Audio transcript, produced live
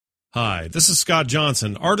Hi, this is Scott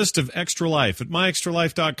Johnson, artist of Extra Life at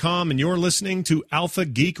myextralife.com, and you're listening to Alpha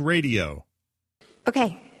Geek Radio.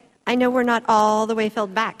 Okay, I know we're not all the way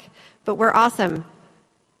filled back, but we're awesome.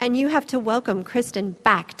 And you have to welcome Kristen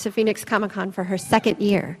back to Phoenix Comic-Con for her second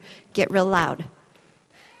year. Get real loud.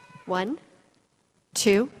 1,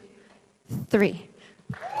 2, 3.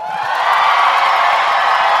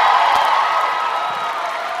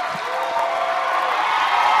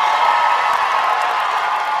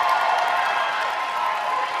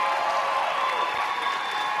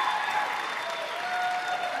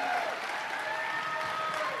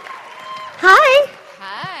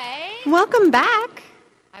 Welcome back.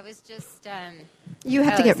 I was just... you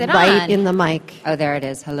have to get right in the mic. Oh, there it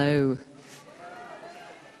is. Hello.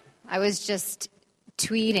 I was just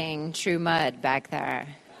tweeting True Mud back there.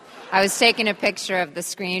 I was taking a picture of the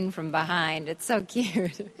screen from behind. It's so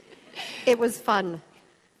cute. It was fun.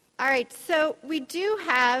 All right, so we do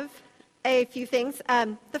have a few things.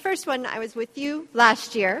 The first one, I was with you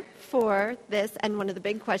last year for this, and one of the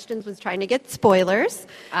big questions was trying to get spoilers.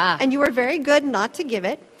 And you were very good not to give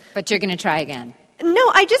it. But you're going to try again.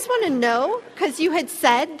 No, I just want to know, because you had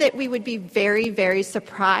said that we would be very, very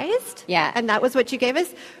surprised. Yeah. And that was what you gave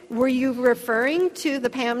us. Were you referring to the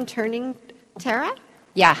Pam turning Tara?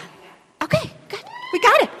 Yeah. Okay, good. We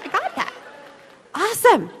got it. I got that.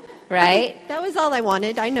 Awesome. Right? Okay, that was all I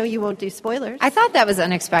wanted. I know you won't do spoilers. I thought that was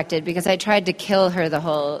unexpected because I tried to kill her the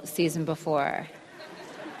whole season before.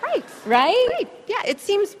 Right. Right? Yeah, it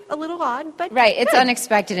seems a little odd, but right. It's good.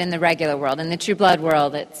 Unexpected in the regular world. In the True Blood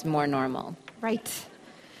world, it's more normal. Right.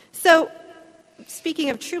 So, speaking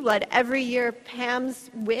of True Blood, every year Pam's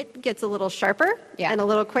wit gets a little sharper and a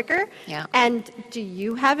little quicker. Yeah. And do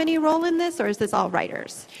you have any role in this, or is this all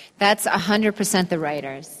writers? That's 100% the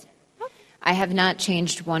writers. Oh. I have not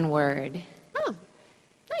changed one word. Oh,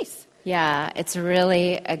 nice. Yeah, it's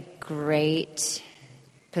really a great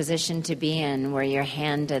position to be in where you're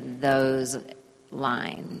handed those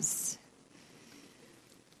lines.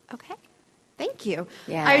 Okay. Thank you.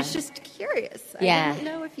 Yeah. I was just curious. Yeah. I didn't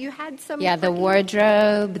know if you had some... Yeah, the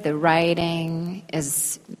wardrobe, the writing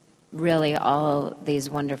is really all these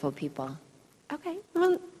wonderful people. Okay.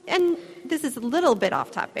 Well, and this is a little bit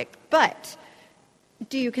off topic, but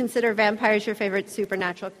do you consider vampires your favorite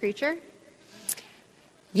supernatural creature?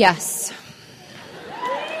 Yes.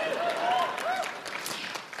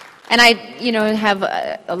 And I, have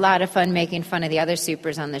a lot of fun making fun of the other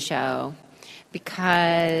supers on the show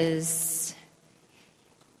because,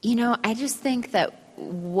 I just think that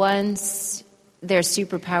once their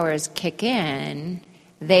superpowers kick in,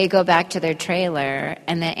 they go back to their trailer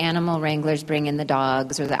and the animal wranglers bring in the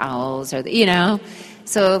dogs or the owls or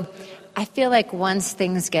So I feel like once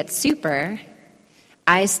things get super,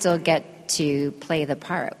 I still get to play the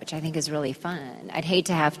part, which I think is really fun. I'd hate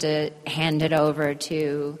to have to hand it over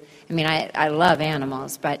to... I love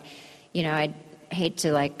animals, but, I'd hate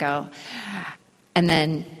to, go, and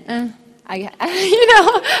then,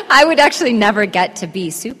 I would actually never get to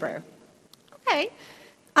be super. Okay.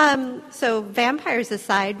 So vampires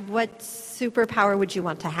aside, what superpower would you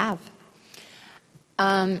want to have?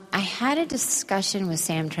 I had a discussion with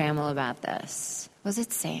Sam Trammell about this. Was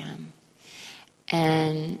it Sam?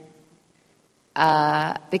 And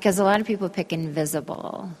because a lot of people pick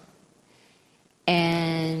invisible.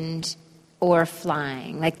 Or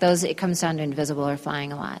flying. Like those, it comes down to invisible or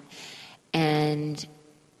flying a lot. And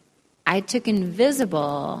I took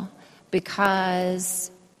invisible because,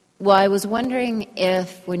 I was wondering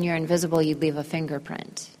if when you're invisible you'd leave a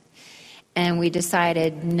fingerprint. And we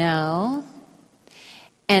decided no.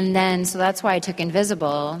 And then, so that's why I took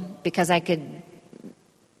invisible, because I could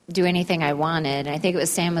do anything I wanted. And I think it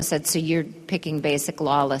was Sam who said, so you're picking basic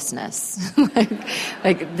lawlessness.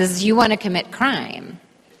 like this, you want to commit crime.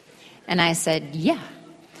 And I said, yeah.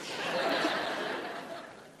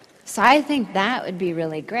 So I think that would be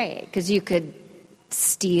really great, because you could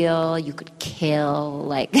steal, you could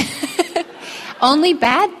kill, only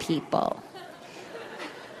bad people.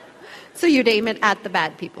 So you'd aim it at the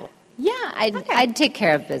bad people? Yeah, I'd take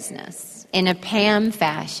care of business in a Pam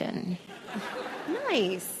fashion.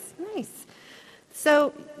 Nice.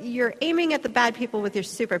 So you're aiming at the bad people with your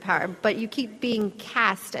superpower, but you keep being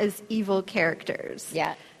cast as evil characters.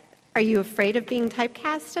 Yeah. Are you afraid of being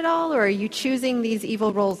typecast at all, or are you choosing these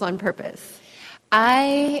evil roles on purpose?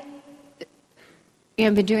 I've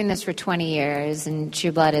been doing this for 20 years, and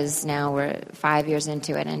True Blood is now, we're 5 years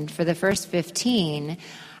into it. And for the first 15,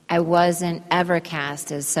 I wasn't ever cast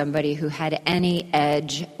as somebody who had any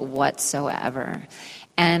edge whatsoever.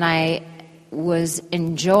 And I was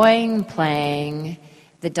enjoying playing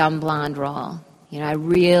the dumb blonde role. I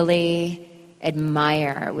really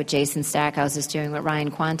admire what Jason Stackhouse is doing, what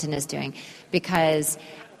Ryan Quanten is doing, because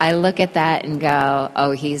I look at that and go,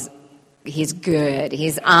 oh, he's good,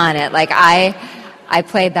 he's on it. Like I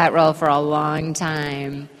played that role for a long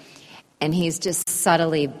time, and he's just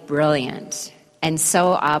subtly brilliant and so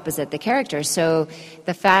opposite the character. So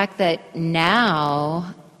the fact that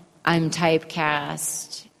now I'm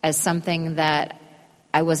typecast as something that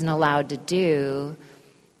I wasn't allowed to do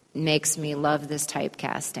makes me love this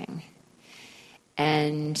typecasting.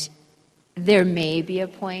 And there may be a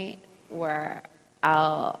point where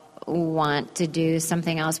I'll want to do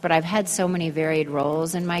something else, but I've had so many varied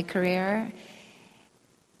roles in my career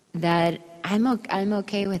that I'm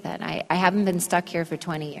okay with it. I haven't been stuck here for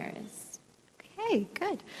 20 years. Okay,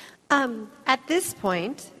 good. At this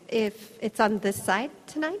point, if it's on this side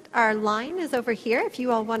tonight, our line is over here. If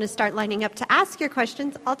you all want to start lining up to ask your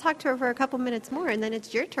questions, I'll talk to her for a couple minutes more, and then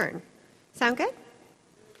it's your turn. Sound good?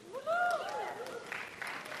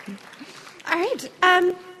 All right.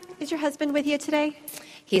 Is your husband with you today?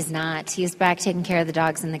 He's not. He's back taking care of the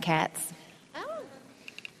dogs and the cats. Oh.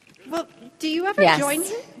 Well, do you ever join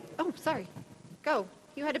him? Oh, sorry. Go.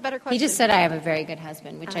 You had a better question. He just said I have a very good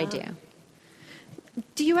husband, which I do.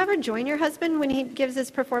 Do you ever join your husband when he gives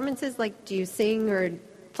his performances? Like, do you sing or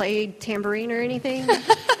play tambourine or anything?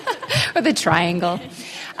 Or the triangle.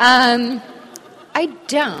 I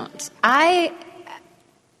don't. I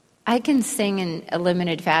can sing in a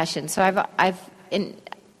limited fashion, so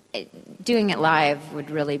doing it live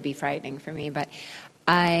would really be frightening for me. But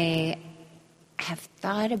I have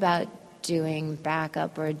thought about doing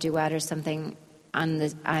backup or a duet or something on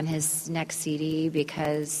his next CD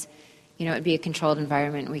because, it'd be a controlled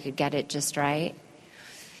environment and we could get it just right.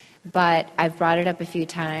 But I've brought it up a few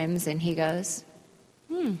times and he goes,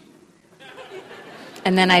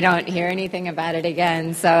 And then I don't hear anything about it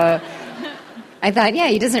again. So I thought,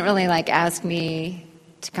 he doesn't really ask me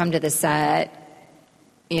to come to the set,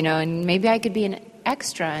 and maybe I could be an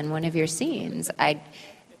extra in one of your scenes. I'd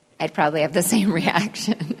probably have the same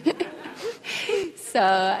reaction.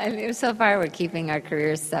 So, so far we're keeping our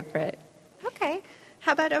careers separate. Okay.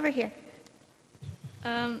 How about over here?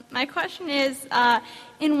 My question is,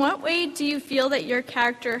 in what way do you feel that your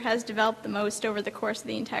character has developed the most over the course of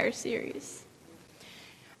the entire series?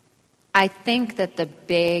 I think that the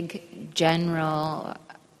big general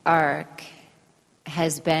arc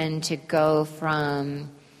has been to go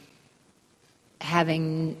from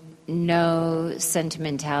having no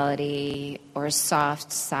sentimentality or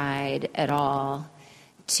soft side at all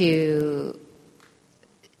to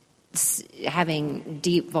having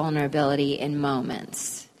deep vulnerability in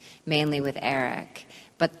moments, mainly with Eric.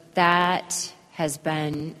 But that has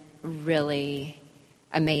been really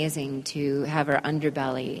amazing to have her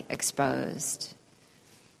underbelly exposed.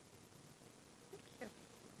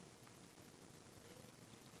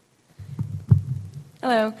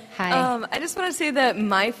 Hello. Hi. I just want to say that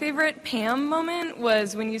my favorite Pam moment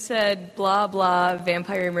was when you said blah, blah,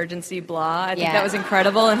 vampire emergency, blah. I think that was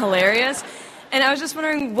incredible and hilarious. And I was just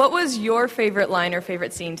wondering, what was your favorite line or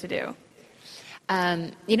favorite scene to do?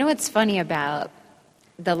 What's funny about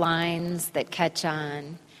the lines that catch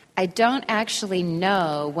on? I don't actually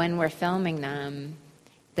know when we're filming them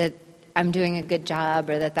that I'm doing a good job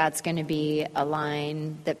or that that's going to be a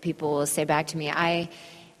line that people will say back to me. I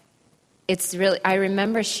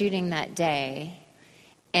remember shooting that day,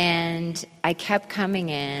 and I kept coming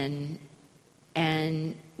in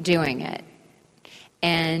and doing it.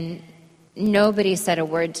 And nobody said a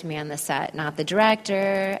word to me on the set, not the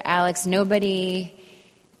director, Alex, nobody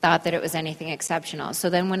thought that it was anything exceptional. So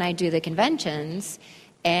then when I do the conventions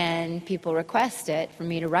and people request it for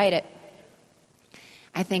me to write it,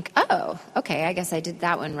 I think, oh, okay, I guess I did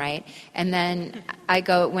that one right. And then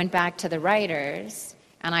went back to the writers,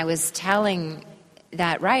 and I was telling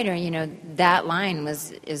that writer, that line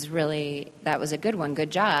was a good one,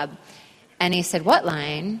 good job. And he said, what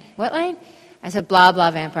line? What line? I said, blah,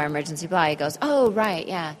 blah, vampire emergency, blah. He goes, oh, right,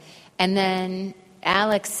 yeah. And then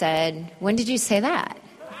Alex said, when did you say that?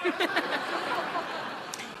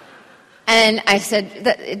 And I said,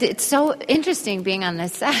 it's so interesting being on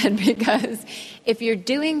this set because if you're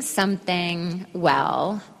doing something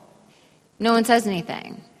well, no one says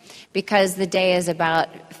anything because the day is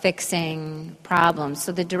about fixing problems.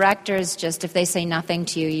 So the directors just, if they say nothing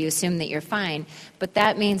to you, you assume that you're fine. But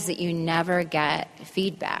that means that you never get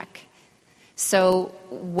feedback. So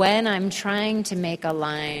when I'm trying to make a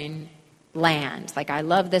line land, like I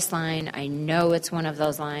love this line, I know it's one of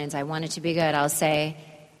those lines, I want it to be good, I'll say,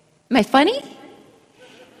 am I funny?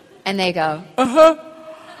 And they go, uh-huh.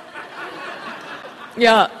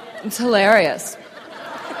 Yeah, it's hilarious.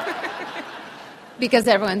 because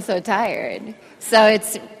everyone's so tired. So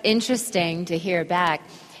it's interesting to hear back.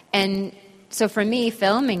 And so for me,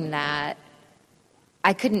 filming that,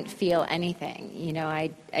 I couldn't feel anything. You know,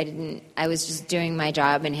 I was just doing my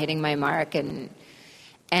job and hitting my mark.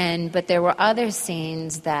 But there were other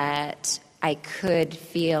scenes that I could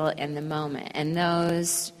feel in the moment. And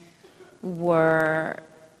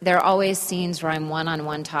there are always scenes where I'm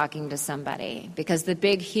one-on-one talking to somebody, because the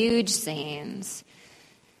big, huge scenes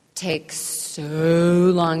take so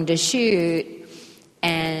long to shoot,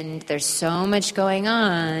 and there's so much going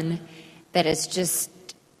on that it's just,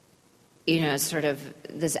 you know, sort of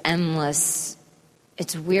this endless,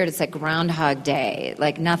 it's weird, it's like Groundhog Day,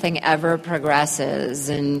 like nothing ever progresses,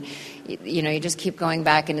 and, you know, you just keep going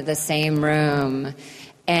back into the same room.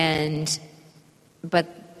 But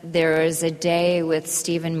there was a day with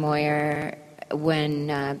Stephen Moyer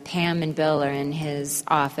when Pam and Bill are in his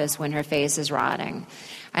office when her face is rotting.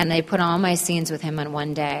 And they put all my scenes with him on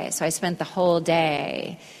one day. So I spent the whole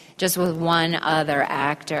day just with one other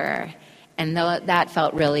actor. And that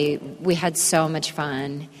felt really, we had so much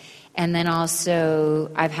fun. And then also,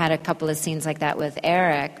 I've had a couple of scenes like that with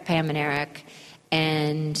Eric, Pam and Eric.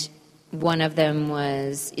 And one of them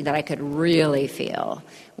was, that I could really feel,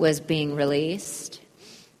 was being released.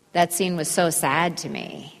 That scene was so sad to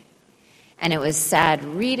me. And it was sad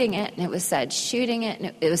reading it, and it was sad shooting it,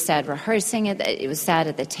 and it was sad rehearsing it. It was sad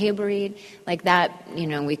at the table read. Like that, you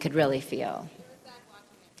know, we could really feel.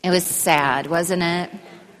 It was sad, wasn't it?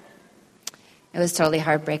 It was totally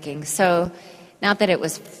heartbreaking. So, not that it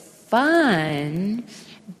was fun,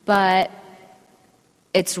 but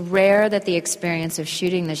it's rare that the experience of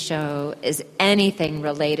shooting the show is anything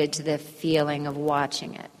related to the feeling of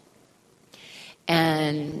watching it.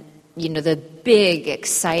 And, you know, the big,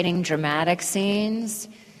 exciting, dramatic scenes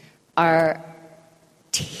are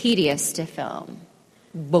tedious to film.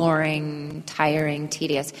 Boring, tiring,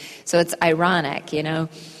 tedious. So it's ironic, you know.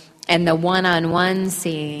 And the one-on-one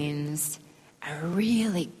scenes, I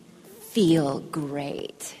really feel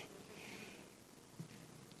great.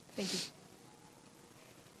 Thank you.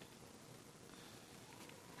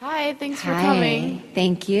 Hi, thanks for coming.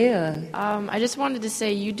 Thank you. I just wanted to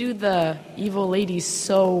say you do the evil lady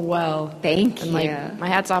so well. Thank you. My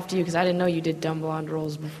hat's off to you because I didn't know you did dumb blonde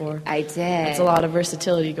roles before. I did. That's a lot of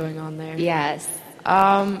versatility going on there. Yes.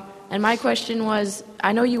 And my question was,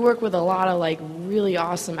 I know you work with a lot of like really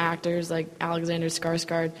awesome actors like Alexander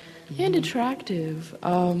Skarsgård and attractive.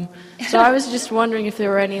 So I was just wondering if there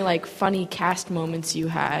were any like funny cast moments you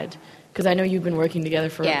had, because I know you've been working together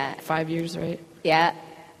for 5 years, right? Yeah.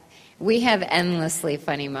 We have endlessly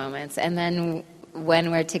funny moments, and then when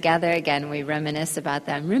we're together again, we reminisce about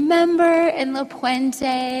them. Remember in La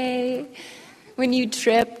Puente when you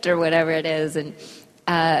tripped or whatever it is? And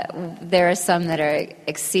there are some that are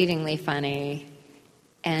exceedingly funny.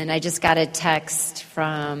 And I just got a text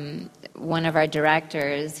from one of our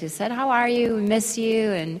directors who said, "How are you? We miss you.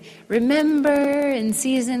 And remember in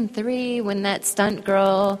season 3 when that stunt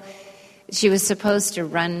girl, she was supposed to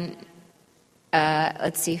run."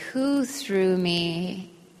 Let's see, who threw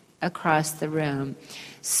me across the room?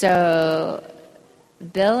 So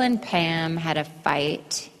Bill and Pam had a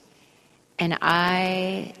fight, and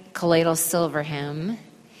I colloidal silver him,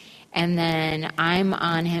 and then I'm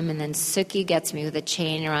on him, and then Suki gets me with a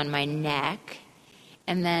chain around my neck,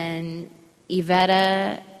 and then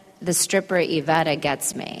Iveta, the stripper Iveta,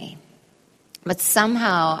 gets me. But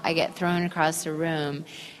somehow I get thrown across the room,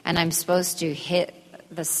 and I'm supposed to hit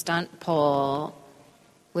the stunt pole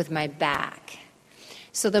with my back.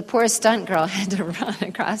 So the poor stunt girl had to run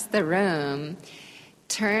across the room,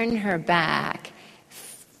 turn her back,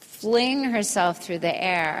 fling herself through the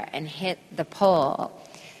air, and hit the pole.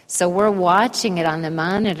 So we're watching it on the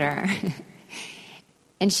monitor,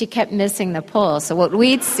 and she kept missing the pole. So what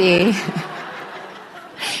we'd see,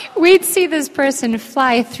 we'd see this person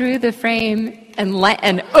fly through the frame and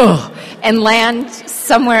land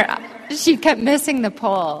somewhere. She kept missing the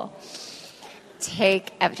pole,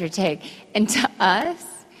 take after take. And to us,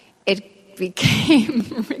 it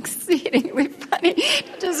became exceedingly funny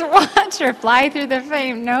to just watch her fly through the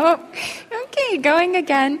frame. Nope. Okay, going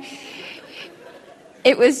again.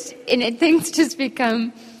 Things just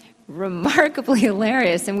become remarkably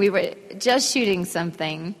hilarious. And we were just shooting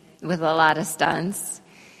something with a lot of stunts.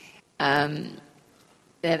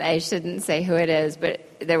 That I shouldn't say who it is, but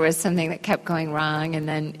there was something that kept going wrong, and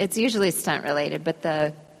then it's usually stunt related, but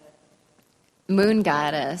the Moon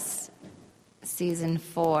Goddess, season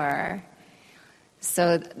 4,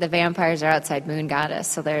 so the vampires are outside Moon Goddess,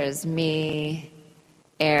 so there's me,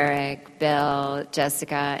 Eric, Bill,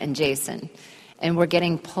 Jessica, and Jason, and we're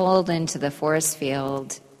getting pulled into the force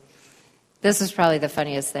field, this was probably the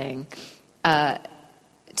funniest thing, to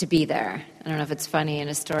be there. I don't know if it's funny in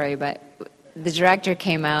a story, but the director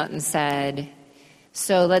came out and said,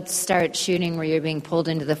 so let's start shooting where you're being pulled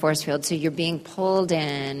into the force field. So you're being pulled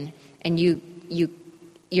in, and you're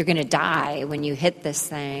going to die when you hit this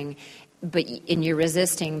thing, and you're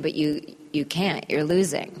resisting, but you can't. You're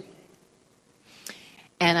losing.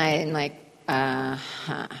 And I'm like,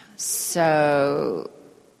 so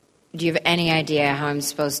do you have any idea how I'm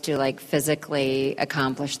supposed to, like, physically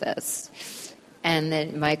accomplish this? And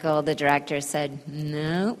then Michael, the director, said,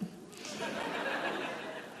 no.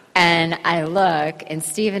 And I look, and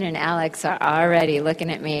Stephen and Alex are already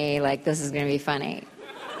looking at me like this is going to be funny.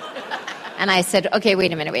 And I said, okay,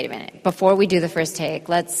 wait a minute. Before we do the first take,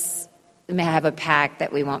 let's have a pact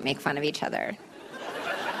that we won't make fun of each other.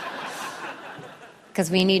 Because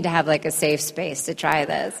we need to have, like, a safe space to try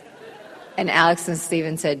this. And Alex and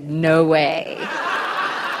Stephen said, no way.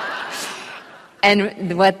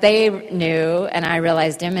 And what they knew, and I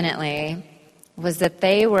realized imminently, was that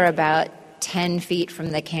they were about 10 feet from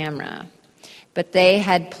the camera. But they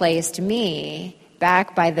had placed me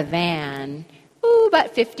back by the van,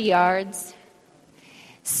 about 50 yards.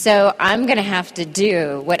 So I'm going to have to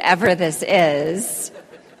do whatever this is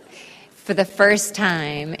for the first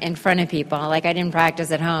time in front of people, like I didn't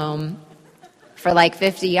practice at home, for like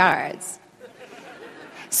 50 yards.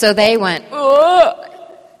 So they went, oh,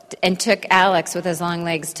 and took Alex with his long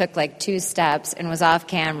legs, took like 2 steps and was off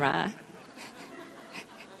camera.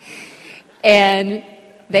 And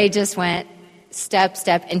they just went step,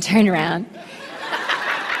 and turned around.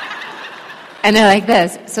 And they're like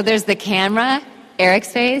this. So there's the camera,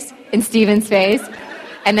 Eric's face, and Steven's face,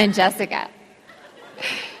 and then Jessica.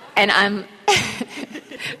 And I'm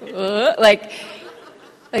like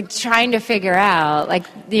trying to figure out, like,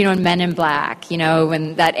 you know, in Men in Black, you know,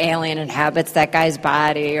 when that alien inhabits that guy's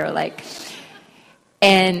body, or like,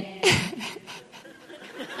 and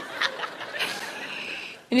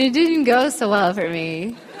and it didn't go so well for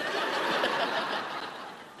me.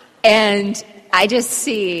 And I just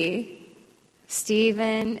see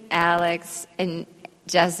Stephen, Alex, and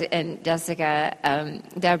Jessica,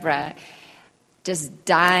 Deborah, just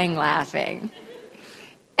dying laughing.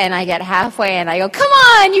 And I get halfway and I go, come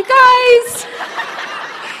on, you guys!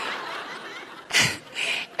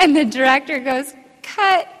 And the director goes,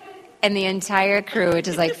 cut. And the entire crew, which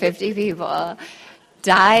is like 50 people,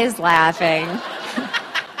 dies laughing.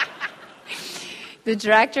 The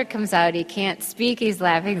director comes out, he can't speak, he's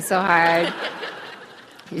laughing so hard.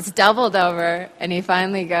 He's doubled over, and he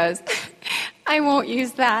finally goes, I won't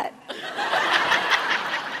use that.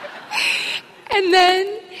 And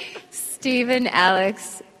then Stephen,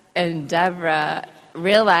 Alex, and Deborah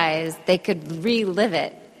realized they could relive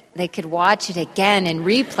it. They could watch it again and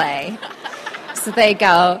replay. So they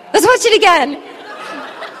go, let's watch it again.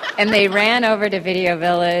 And they ran over to Video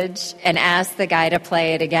Village and asked the guy to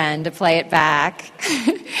play it again, to play it back.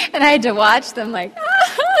 And I had to watch them like,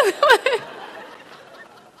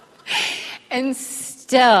 and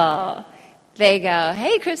still they go,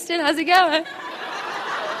 hey, Kristen, how's it going?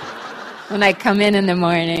 When I come in the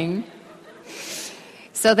morning.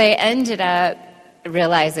 So they ended up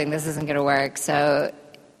realizing this isn't going to work. So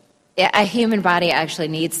a human body actually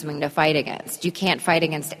needs something to fight against. You can't fight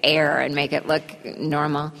against air and make it look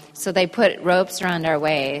normal. So they put ropes around our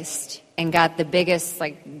waist and got the biggest,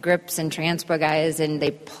 like, grips and transpo guys, and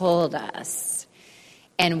they pulled us.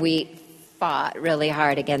 And we fought really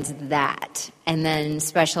hard against that. And then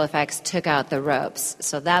special effects took out the ropes.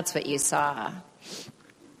 So that's what you saw.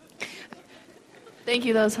 Thank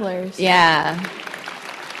you, that was hilarious. Yeah.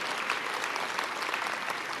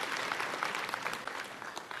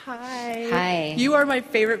 Hi. You are my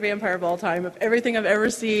favorite vampire of all time. Of everything I've ever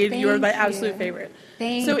seen, you are my absolute favorite.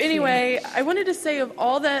 So anyway, I wanted to say, of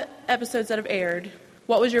all the episodes that have aired,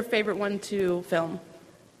 what was your favorite one to film?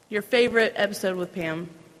 Your favorite episode with Pam?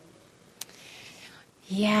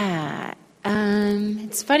 Yeah.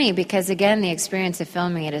 It's funny because, again, the experience of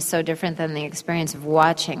filming it is so different than the experience of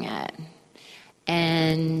watching it.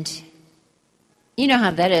 And you know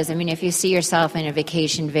how that is. I mean, if you see yourself in a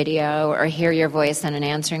vacation video or hear your voice on an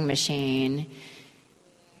answering machine,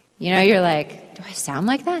 you know, you're like, do I sound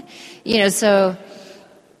like that? You know, so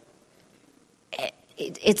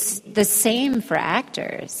it's the same for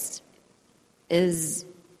actors. Is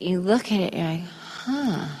you look at it, you're like,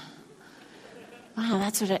 huh, wow,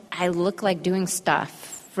 that's what I look like doing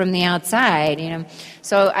stuff from the outside, you know.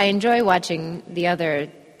 So I enjoy watching the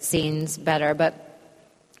other scenes better, but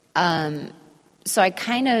so I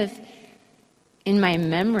kind of, in my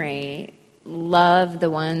memory, love the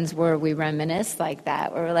ones where we reminisce like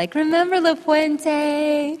that, where we're like, remember La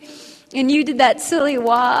Puente? and you did that silly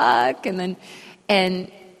walk, and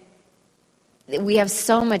we have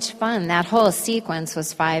so much fun. That whole sequence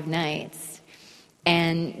was 5 nights,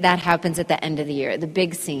 and that happens at the end of the year. The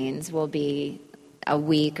big scenes will be a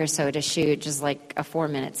week or so to shoot, just like a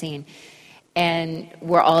 4-minute scene, and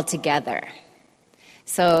we're all together.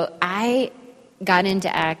 So I got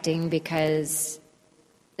into acting because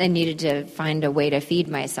I needed to find a way to feed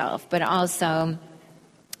myself, but also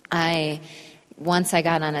once I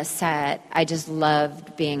got on a set, I just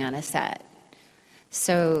loved being on a set.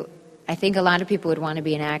 So I think a lot of people would want to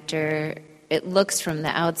be an actor. It looks from the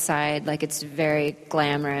outside like it's very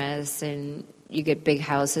glamorous and you get big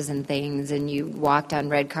houses and things and you walked on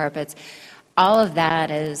red carpets. All of that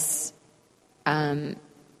is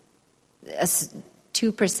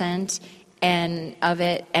 2% and of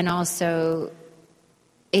it, and also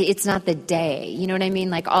it's not the day. You know what I mean?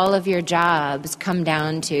 Like all of your jobs come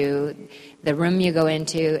down to the room you go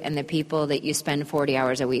into and the people that you spend 40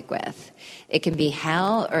 hours a week with. It can be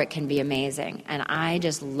hell or it can be amazing. And I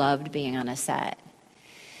just loved being on a set.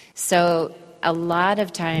 So a lot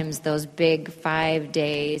of times those big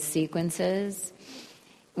 5-day sequences,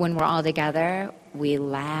 when we're all together, we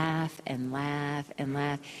laugh and laugh and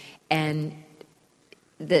laugh. And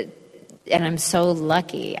I'm so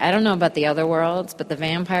lucky. I don't know about the other worlds, but the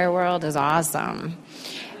vampire world is awesome.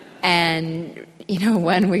 And,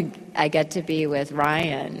 when I get to be with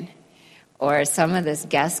Ryan or some of this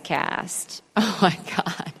guest cast, oh my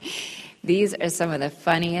God, these are some of the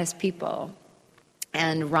funniest people.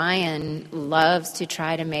 And Ryan loves to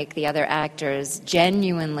try to make the other actors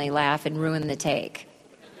genuinely laugh and ruin the take.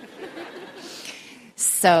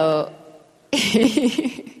 So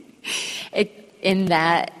in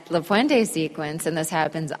that La Fuente sequence, and this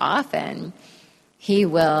happens often,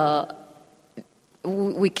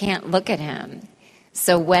 we can't look at him.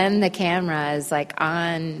 So when the camera is like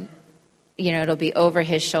on, it'll be over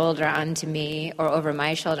his shoulder onto me or over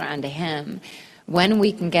my shoulder onto him. When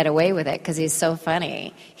we can get away with it, because he's so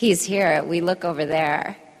funny, he's here, we look over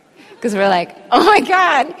there. Because we're like, oh my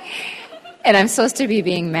God! And I'm supposed to be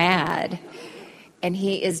being mad. And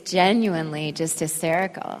he is genuinely just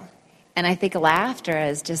hysterical. And I think laughter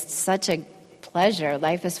is just such a pleasure.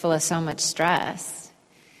 Life is full of so much stress.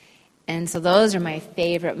 And so those are my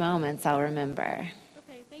favorite moments I'll remember.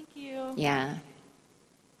 Okay, thank you. Yeah.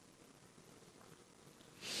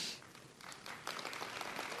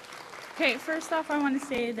 Okay, first off, I want to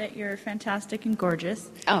say that you're fantastic and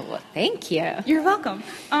gorgeous. Oh, well, thank you. You're welcome.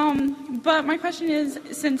 But my question is,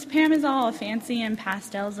 since Pam is all fancy and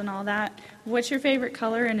pastels and all that, what's your favorite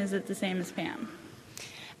color, and is it the same as Pam?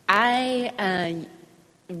 I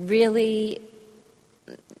really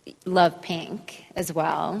love pink as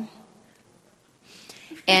well.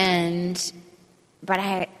 But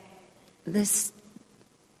I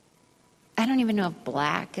don't even know if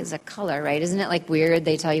black is a color, right? Isn't it like weird?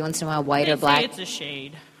 They tell you once in a while white or black. It's a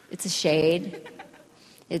shade. It's a shade.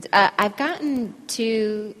 I've gotten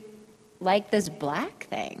to like this black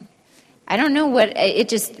thing. I don't know what it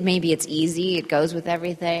just, maybe it's easy, it goes with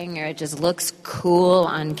everything, or it just looks cool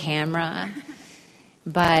on camera.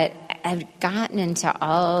 But I've gotten into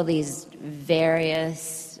all these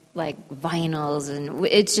various like vinyls, and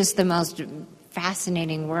it's just the most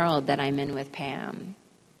fascinating world that I'm in with Pam.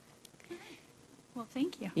 Well,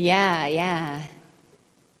 thank you. Yeah.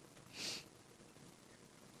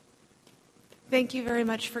 Thank you very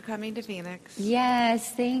much for coming to Phoenix. Yes,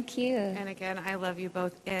 thank you. And again, I love you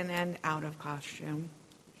both in and out of costume.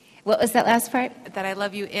 What was that last part? That I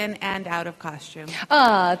love you in and out of costume.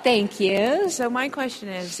 Oh, thank you. So my question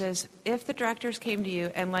is if the directors came to you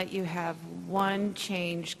and let you have one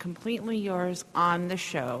change completely yours on the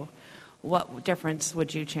show, what difference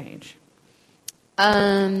would you change?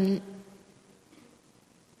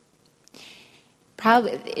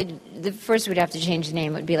 Probably, the first we'd have to change the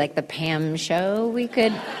name. It would be like the Pam Show. We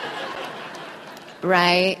could,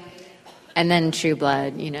 right? And then True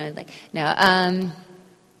Blood, no.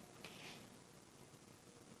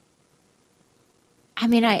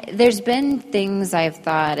 There's been things I've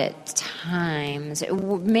thought at times.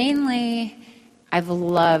 Mainly, I've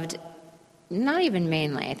loved, not even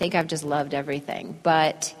mainly, I think I've just loved everything.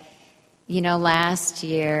 But, last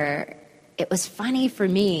year, it was funny for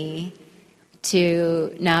me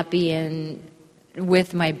to not be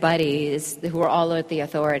with my buddies who were all at the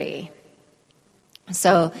Authority.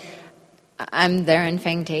 So I'm there in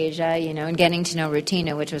Fantasia, and getting to know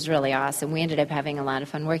Rutina, which was really awesome. We ended up having a lot of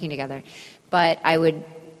fun working together. But I would,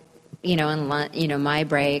 in my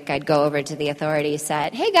break, I'd go over to the Authority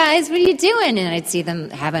set. Hey guys, what are you doing? And I'd see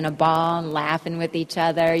them having a ball and laughing with each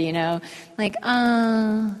other, like,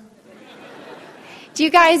 do Do you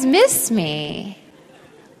guys miss me?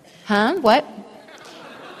 Huh? What?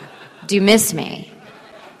 Do you miss me?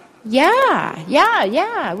 Yeah.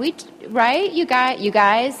 Right? You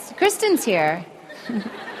guys? Kristen's here.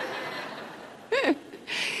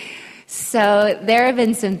 So there have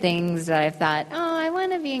been some things that I've thought, I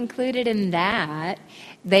want to be included in that.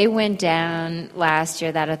 They went down last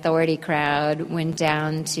year, that Authority crowd went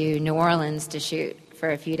down to New Orleans to shoot for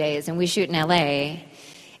a few days, and we shoot in L.A.,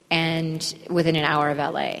 and within an hour of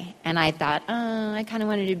L.A., and I thought, I kind of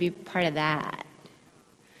wanted to be part of that.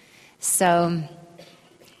 So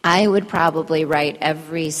I would probably write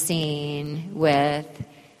every scene with,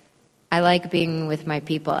 I like being with my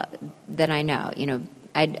people that I know,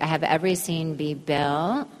 I have every scene be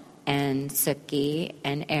Bill and Sookie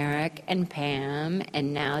and Eric and Pam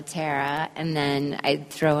and now Tara, and then I'd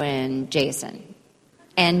throw in Jason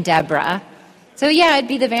and Deborah. So yeah, it'd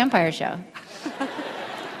be the vampire show.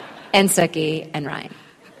 And Sookie and Ryan.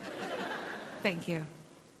 Thank you.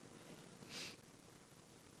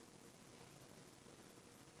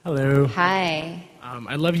 Hello. Hi.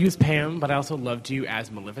 I love you as Pam, but I also loved you as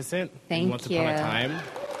Maleficent. Thank in Once you. Upon a Time.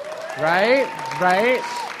 Right?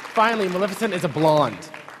 Finally, Maleficent is a blonde.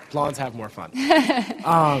 Blondes have more fun.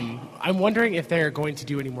 I'm wondering if they're going to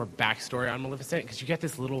do any more backstory on Maleficent, because you get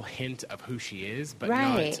this little hint of who she is, but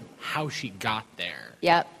Right. not how she got there.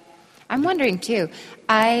 Yep. I'm wondering too.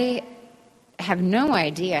 I have no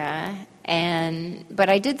idea, but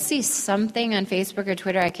I did see something on Facebook or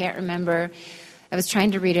Twitter, I can't remember. I was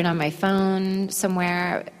trying to read it on my phone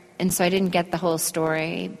somewhere, and so I didn't get the whole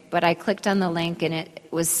story, but I clicked on the link, and it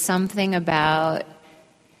was something about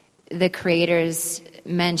the creators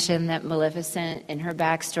mentioned that Maleficent in her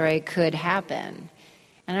backstory could happen.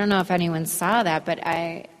 I don't know if anyone saw that, but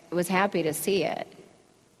I was happy to see it.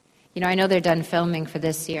 I know they're done filming for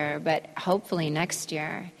this year, but hopefully next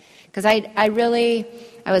year. Because I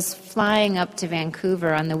was flying up to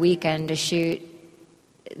Vancouver on the weekend to shoot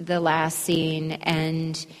the last scene,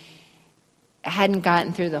 and hadn't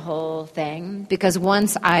gotten through the whole thing. Because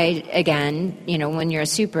once when you're a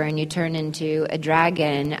super and you turn into a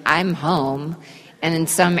dragon, I'm home, and then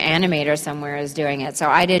some animator somewhere is doing it. So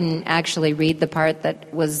I didn't actually read the part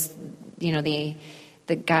that was, the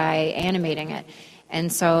guy animating it. And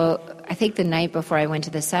so I think the night before I went to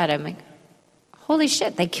the set, I'm like, holy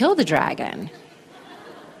shit, they killed the dragon.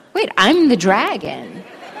 Wait, I'm the dragon.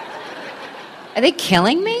 Are they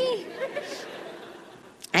killing me?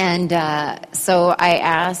 And so I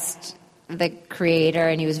asked the creator,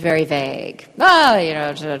 and he was very vague. Don't.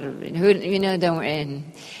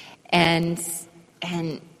 And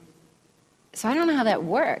so I don't know how that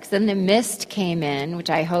works. Then the mist came in, which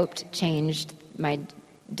I hoped changed my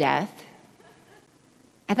death.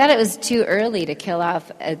 I thought it was too early to kill off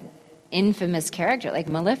an infamous character like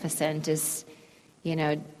Maleficent is,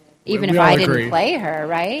 even if I didn't play her,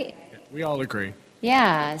 right? We all agree.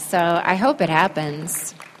 Yeah, so I hope it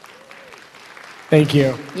happens. Thank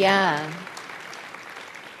you. Yeah.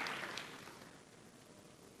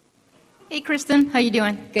 Hey, Kristen, how you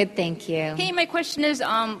doing? Good, thank you. Hey, my question is,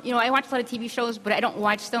 I watch a lot of TV shows, but I don't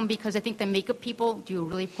watch them because I think the makeup people do a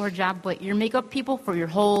really poor job. But your makeup people for your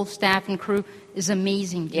whole staff and crew is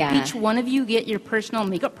amazing. Yeah. Do each one of you get your personal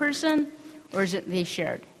makeup person, or is it they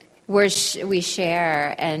shared? We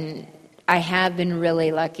share, and I have been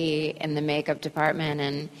really lucky in the makeup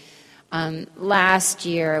department. And last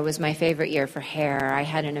year was my favorite year for hair. I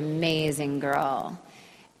had an amazing girl,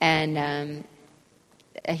 and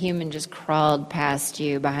a human just crawled past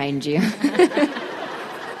you, behind you.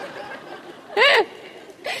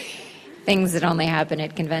 Things that only happen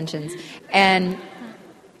at conventions. And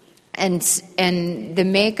the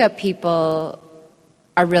makeup people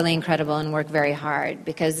are really incredible and work very hard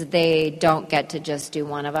because they don't get to just do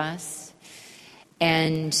one of us.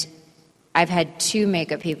 And I've had 2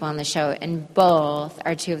 makeup people on the show, and both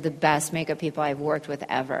are 2 of the best makeup people I've worked with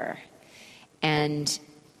ever. And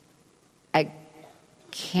I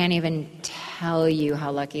can't even tell you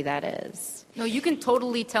how lucky that is. No, you can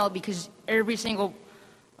totally tell because every single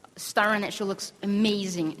star on that show looks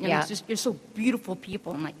amazing. And Yeah. you're so beautiful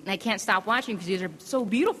people. And I can't stop watching because these are so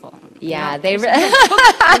beautiful. Yeah,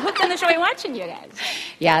 I'm hooked on the show and watching you guys.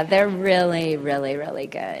 Yeah, they're really, really, really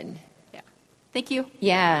good. Yeah. Thank you.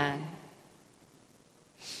 Yeah.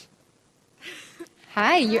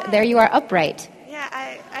 Hi, there you are, upright. Yeah,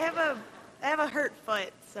 I have a hurt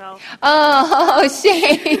foot, so. Oh,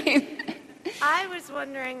 shame. I was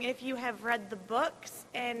wondering if you have read the books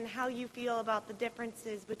and how you feel about the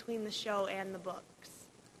differences between the show and the books.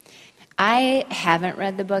 I haven't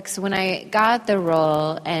read the books. When I got the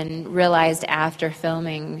role and realized after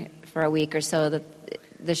filming for a week or so that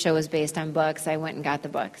the show was based on books, I went and got the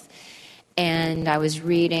books. And I was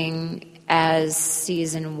reading, as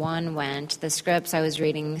season 1 went, the scripts, I was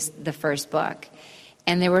reading the first book.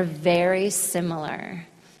 And they were very similar,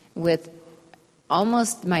 with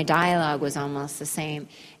almost, my dialogue was almost the same,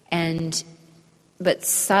 but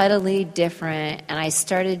subtly different, and I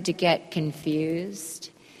started to get confused.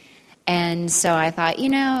 And so I thought,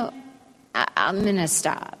 I'm going to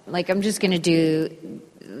stop. Like, I'm just going to do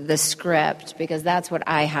the script because that's what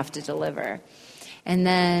I have to deliver. And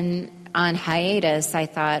then on hiatus, I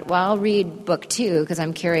thought, well, I'll read book 2 because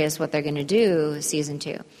I'm curious what they're going to do, season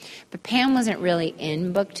 2. But Pam wasn't really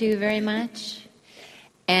in book 2 very much.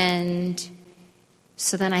 And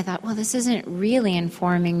so then I thought, well, this isn't really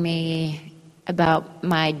informing me about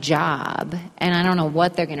my job, and I don't know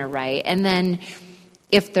what they're going to write. And then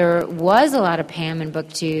if there was a lot of Pam in book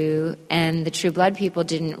 2 and the True Blood people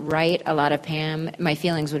didn't write a lot of Pam, my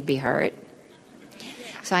feelings would be hurt.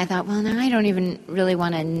 So I thought, well, now I don't even really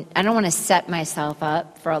want to, I don't want to set myself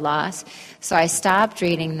up for a loss. So I stopped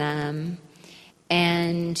reading them,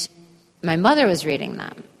 and my mother was reading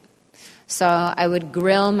them. So I would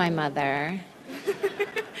grill my mother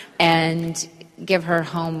and give her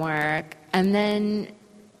homework, and then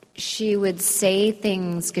she would say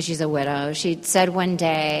things, because she's a widow. She said one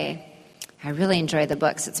day, I really enjoy the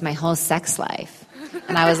books. It's my whole sex life.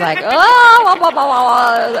 And I was like,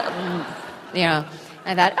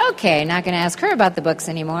 I thought, okay, not going to ask her about the books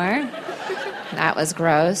anymore. That was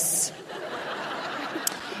gross.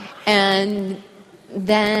 And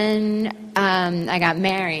then I got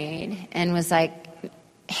married and was like,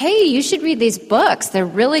 hey, you should read these books. They're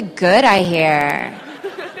really good, I hear.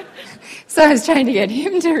 So I was trying to get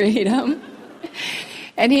him to read them.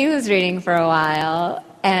 And he was reading for a while.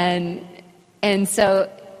 And so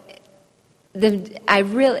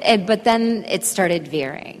but then it started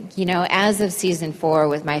veering. As of season 4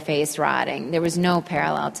 with my face rotting, there was no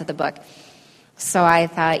parallel to the book. So I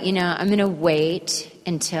thought, I'm going to wait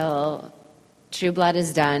until True Blood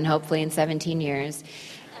is done, hopefully in 17 years.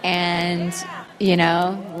 And,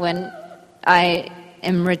 when I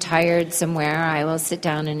am retired somewhere, I will sit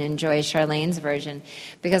down and enjoy Charlene's version.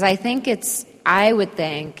 Because I would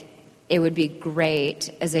think it would be great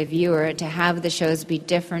as a viewer to have the shows be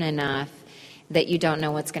different enough that you don't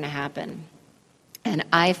know what's going to happen. And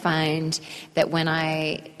I find that when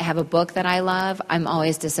I have a book that I love, I'm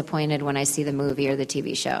always disappointed when I see the movie or the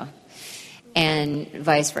TV show, and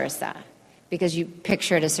vice versa, because you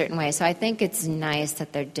picture it a certain way. So I think it's nice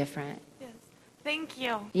that they're different. Yes. Thank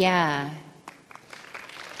you. Yeah.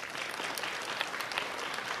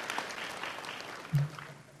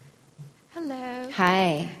 Hello.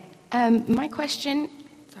 Hi. My question,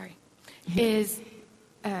 is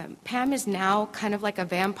Pam is now kind of like a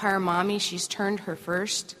vampire mommy. She's turned her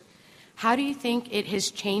first. How do you think it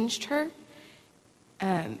has changed her?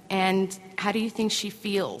 And how do you think she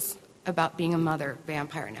feels about being a mother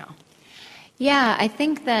vampire now? Yeah, I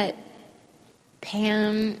think that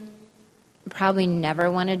Pam probably never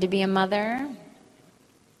wanted to be a mother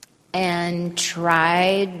and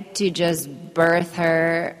tried to just birth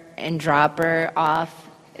her and drop her off,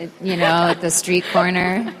 at the street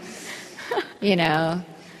corner,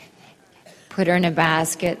 put her in a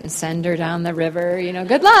basket and send her down the river,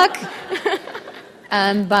 good luck.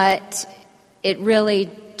 But it really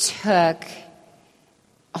took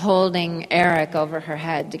holding Eric over her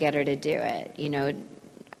head to get her to do it.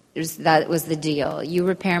 That was the deal. You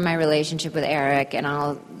repair my relationship with Eric and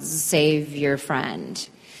I'll save your friend.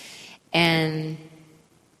 And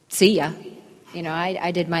see ya.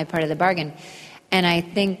 I did my part of the bargain. And I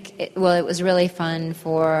think, it was really fun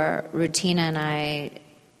for Rutina and I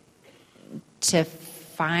to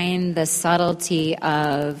find the subtlety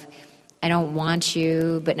of, I don't want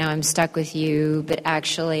you, but now I'm stuck with you, but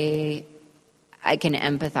actually I can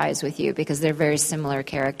empathize with you because they're very similar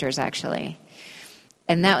characters, actually.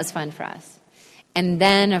 And that was fun for us. And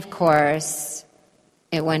then, of course,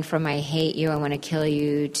 it went from I hate you, I want to kill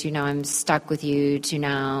you, to now I'm stuck with you, to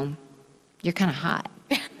now you're kind of hot.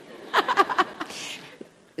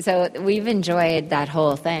 So we've enjoyed that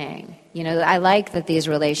whole thing. I like that these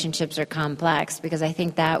relationships are complex because I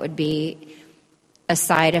think that would be a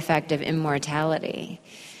side effect of immortality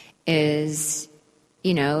is,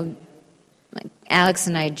 like Alex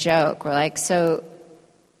and I joke, we're like, so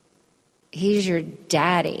he's your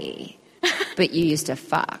daddy, but you used to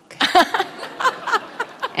fuck.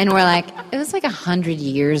 And we're like, it was like 100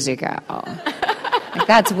 years ago. Like,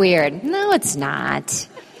 that's weird. No, it's not.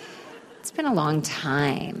 It's been a long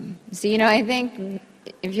time. So, I think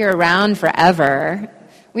if you're around forever,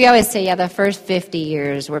 we always say, the first 50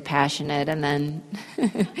 years were passionate and then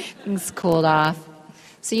things cooled off.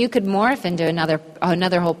 So you could morph into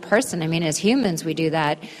another whole person. I mean, as humans, we do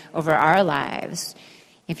that over our lives.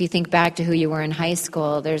 If you think back to who you were in high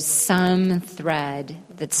school, there's some thread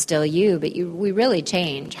that's still you, but we really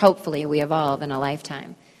change. Hopefully, we evolve in a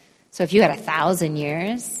lifetime. So if you had 1,000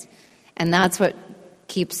 years, and that's what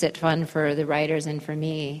keeps it fun for the writers and for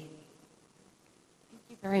me. Thank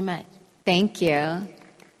you very much. Thank you.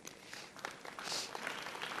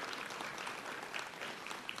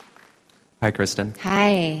 Hi, Kristen.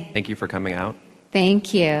 Hi. Thank you for coming out.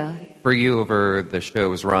 Thank you. For you, over the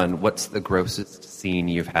show's run, what's the grossest scene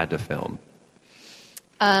you've had to film?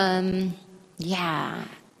 Yeah,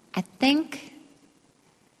 I think,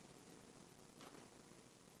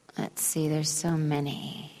 let's see, there's so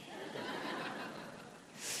many.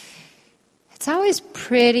 It's always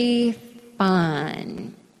pretty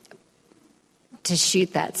fun to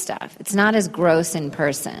shoot that stuff. It's not as gross in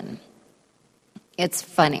person. It's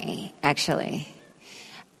funny, actually.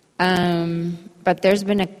 But there's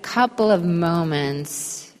been a couple of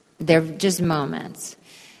moments, they're just moments,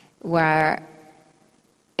 where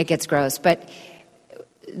it gets gross. But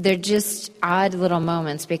they're just odd little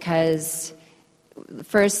moments because the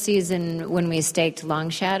first season when we staked Long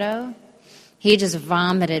Shadow, he just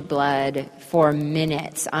vomited blood for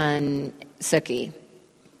minutes on Sookie.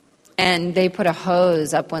 And they put a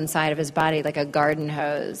hose up one side of his body, like a garden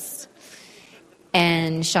hose,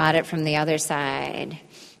 and shot it from the other side.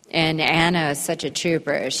 And Anna is such a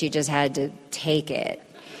trooper. She just had to take it.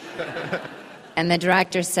 And the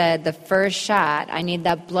director said, the first shot, I need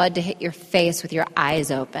that blood to hit your face with your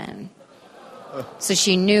eyes open. So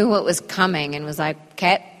she knew what was coming and was like,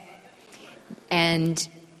 okay. And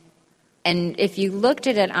if you looked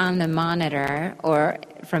at it on the monitor or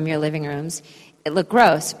from your living rooms, it looked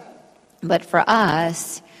gross. But for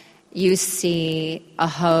us, you see a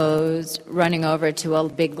hose running over to a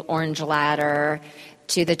big orange ladder,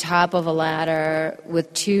 to the top of a ladder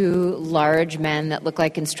with two large men that look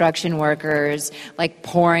like construction workers, like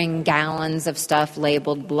pouring gallons of stuff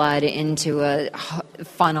labeled blood into a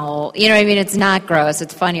funnel. You know what I mean? It's not gross.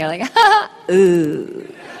 It's funny. You're like,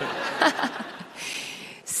 ooh.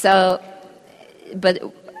 So, but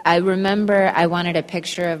I remember I wanted a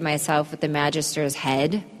picture of myself with the Magister's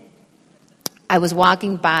head. I was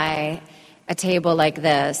walking by a table like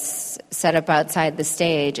this set up outside the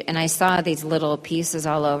stage, and I saw these little pieces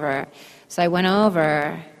all over. So I went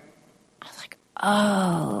over. I was like,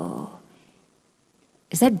 oh,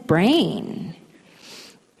 is that brain?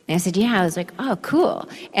 And I said, yeah. I was like, oh, cool.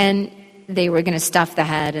 And they were going to stuff the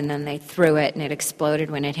head, and then they threw it, and it exploded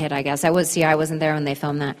when it hit, I guess. I wasn't there when they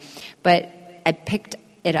filmed that. But I picked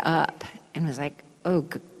it up and was like, oh,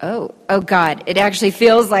 God, it actually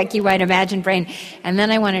feels like you might imagine brain. And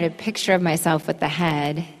then I wanted a picture of myself with the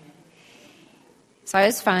head. So I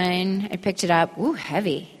was fine. I picked it up. Ooh,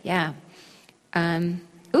 heavy, yeah.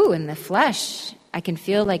 Ooh, in the flesh, I can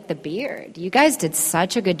feel like the beard. You guys did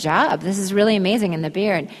such a good job. This is really amazing in the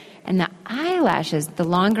beard. And the eyelashes, the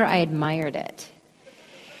longer I admired it,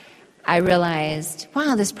 I realized,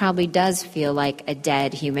 wow, this probably does feel like a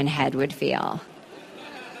dead human head would feel.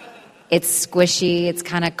 It's squishy, it's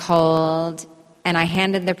kind of cold, and I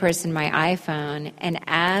handed the person my iPhone, and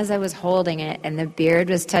as I was holding it and the beard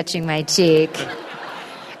was touching my cheek,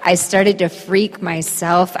 I started to freak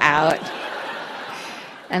myself out.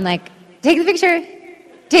 I'm like, take the picture,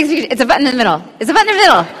 it's a button in the middle,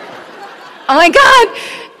 oh my God!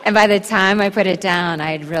 And by the time I put it down,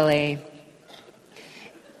 I'd really,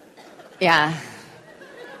 yeah,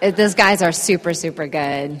 those guys are super, super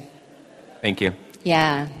good. Thank you.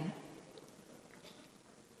 Yeah.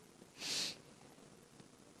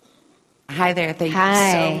 Hi there. Thank you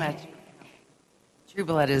so much. True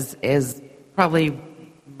Blood is probably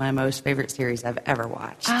my most favorite series I've ever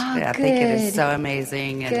watched. I think it is so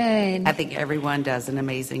amazing. And I think everyone does an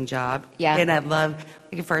amazing job. Yeah. And I love,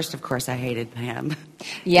 first, of course, I hated Pam.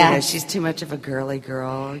 Yeah. You know, she's too much of a girly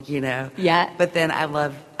girl, you know. Yeah. But then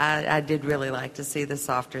I did really like to see the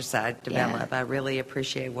softer side develop. Yeah. I really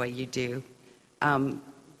appreciate what you do.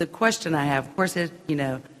 The question I have, of course, is,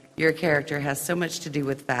 your character has so much to do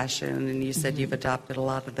with fashion, and you said you've adopted a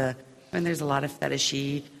lot of there's a lot of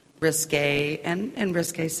fetishy, risque, and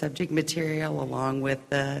risque subject material along with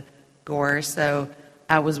the gore. So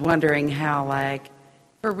I was wondering how,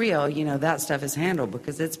 for real, that stuff is handled,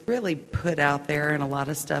 because it's really put out there, and a lot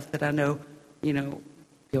of stuff that I know,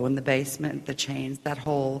 go in the basement, the chains, that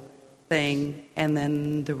whole thing, and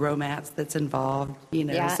then the romance that's involved,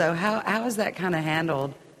 Yeah. So how is that kind of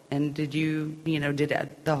handled? And did you, did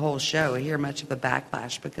the whole show hear much of a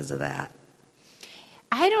backlash because of that?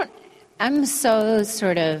 I'm so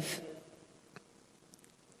sort of,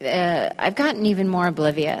 I've gotten even more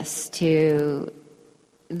oblivious to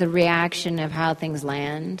the reaction of how things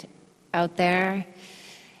land out there.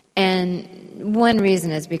 And one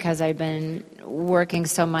reason is because I've been working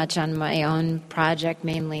so much on my own project,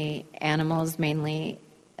 mainly animals, mainly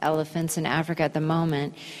elephants in Africa at the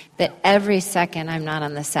moment, that every second I'm not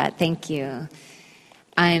on the set, thank you,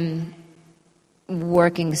 I'm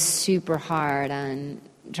working super hard on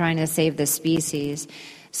trying to save the species.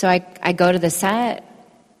 So I go to the set,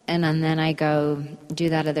 and then I go do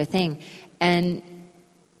that other thing. And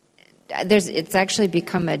it's actually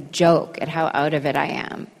become a joke at how out of it I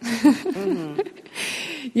am.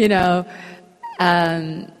 You know,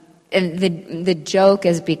 and the joke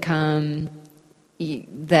has become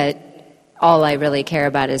that all I really care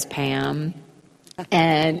about is Pam.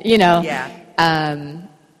 And, you know,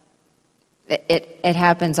 it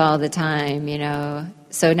happens all the time, you know.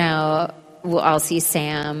 So now I'll see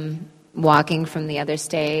Sam walking from the other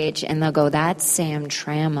stage, and they'll go, that's Sam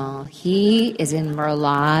Trammell. He is in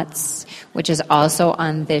Merlots, which is also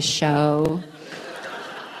on this show.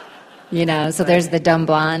 You know, so there's the dumb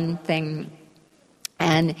blonde thing.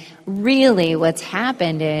 And really what's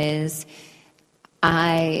happened is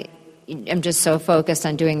I am just so focused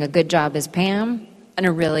on doing a good job as Pam and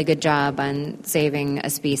a really good job on saving a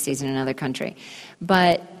species in another country.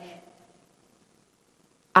 But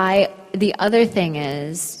the other thing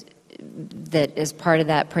is, that is part of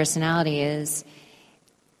that personality, is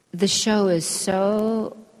the show is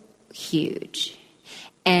so huge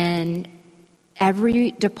and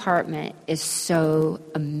every department is so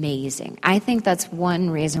amazing. I think that's one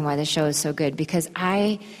reason why the show is so good, because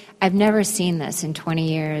I've never seen this in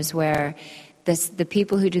 20 years where the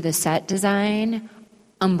people who do the set design,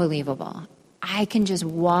 unbelievable. I can just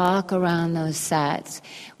walk around those sets.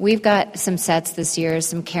 We've got some sets this year,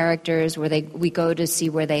 some characters where we go to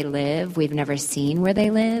see where they live. We've never seen where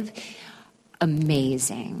they live.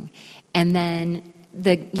 Amazing. And then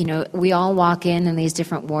we all walk in these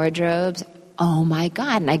different wardrobes. Oh my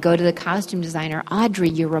God. And I go to the costume designer, Audrey,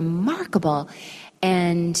 you're remarkable.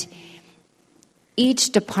 And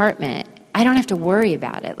each department, I don't have to worry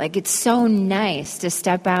about it. Like, it's so nice to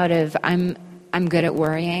step out of, I'm good at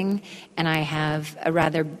worrying, and I have a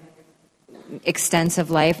rather extensive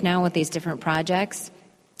life now with these different projects.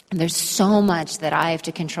 And there's so much that I have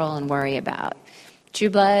to control and worry about. True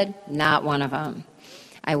Blood, not one of them.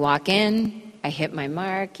 I walk in, I hit my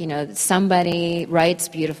mark, somebody writes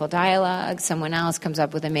beautiful dialogue, someone else comes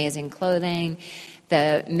up with amazing clothing.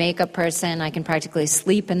 The makeup person, I can practically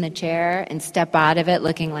sleep in the chair and step out of it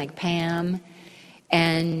looking like Pam.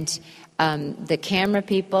 And the camera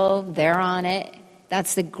people, they're on it.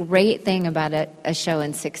 That's the great thing about a show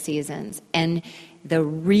in 6 seasons. And the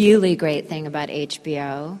really great thing about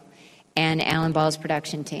HBO and Alan Ball's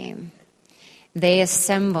production team, they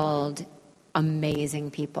assembled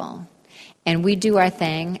amazing people. And we do our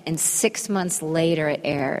thing, and 6 months later it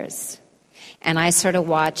airs. And I sort of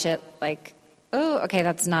watch it like, oh, okay,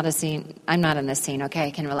 that's not a scene. I'm not in this scene. Okay,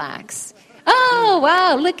 I can relax. Oh,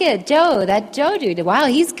 wow, look at Joe, that Joe dude. Wow,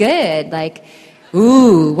 he's good. Like,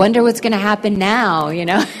 ooh, wonder what's going to happen now, And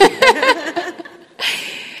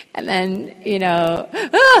then,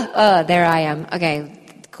 oh, there I am. Okay,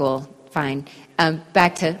 cool, fine.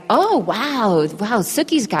 Back to, oh, wow,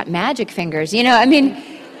 Sookie's got magic fingers.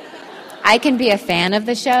 I can be a fan of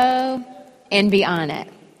the show and be on it.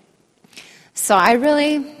 So I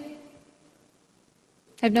really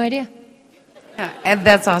have no idea. Yeah, and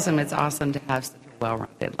that's awesome. It's awesome to have such a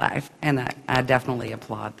well-rounded life, and I definitely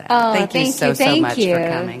applaud that. Oh, thank you so much for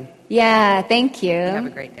coming. Yeah, thank you. Have a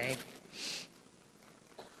great day.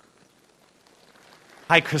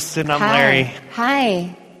 Hi, Kristen. I'm Larry.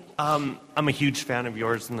 Hi. I'm a huge fan of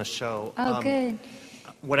yours in the show. Oh, good.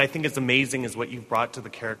 What I think is amazing is what you've brought to the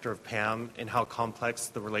character of Pam and how complex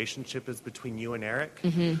the relationship is between you and Eric.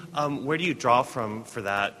 Mm-hmm. Where do you draw from for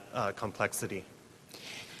that complexity?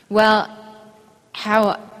 Well,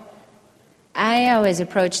 how I always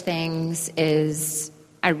approach things is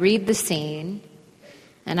I read the scene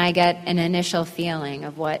and I get an initial feeling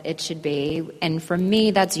of what it should be. And for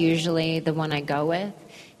me, that's usually the one I go with.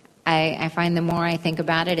 I find the more I think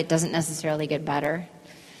about it, it doesn't necessarily get better.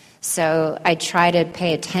 So I try to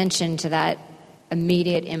pay attention to that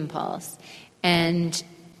immediate impulse. And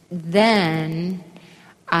then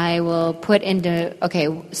I will put into,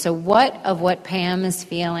 okay, so what Pam is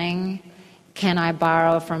feeling can I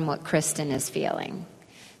borrow from what Kristen is feeling?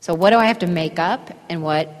 So what do I have to make up and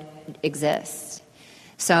what exists?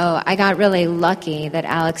 So I got really lucky that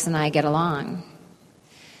Alex and I get along.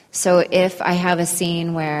 So if I have a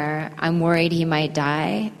scene where I'm worried he might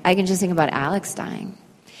die, I can just think about Alex dying.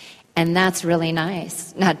 And that's really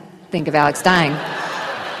nice. Not think of Alex dying.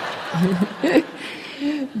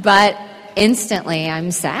 But instantly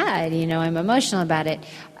I'm sad, I'm emotional about it.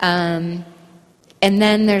 And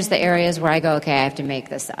then there's the areas where I go, okay, I have to make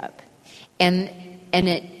this up. And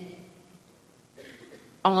it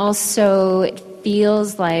also, it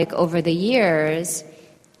feels like over the years,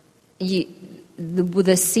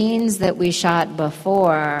 the scenes that we shot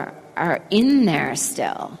before are in there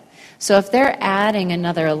still. So if they're adding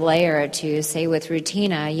another layer to, say with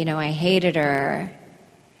Rutina, I hated her.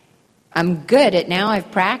 I'm good at now.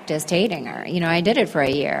 I've practiced hating her. I did it for a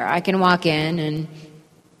year. I can walk in and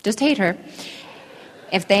just hate her.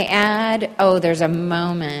 If they add, there's a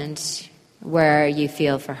moment where you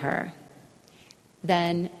feel for her,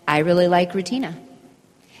 then I really like Rutina.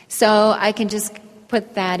 So I can just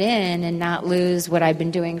put that in and not lose what I've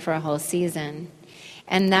been doing for a whole season.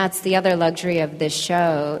 And that's the other luxury of this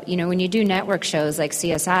show. When you do network shows like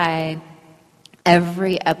CSI,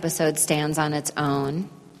 every episode stands on its own.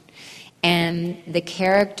 And the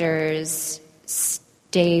characters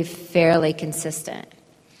stay fairly consistent.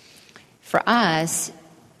 For us,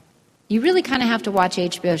 you really kind of have to watch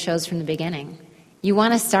HBO shows from the beginning. You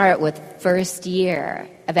want to start with first year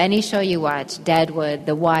of any show you watch, Deadwood,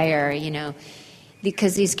 The Wire,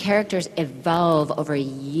 because these characters evolve over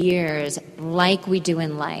years like we do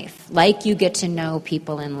in life, like you get to know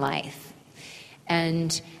people in life.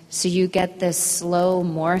 And so you get this slow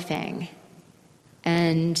morphing,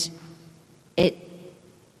 and it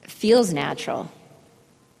feels natural.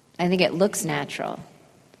 I think it looks natural.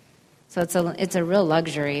 So it's a real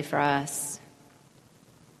luxury for us.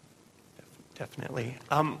 Definitely.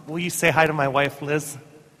 Will you say hi to my wife, Liz?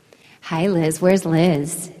 Hi, Liz. Where's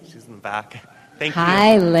Liz? She's in the back. Thank you.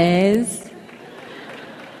 Hi, Liz.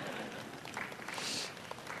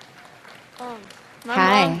 My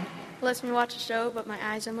Hi. mom lets me watch a show, but my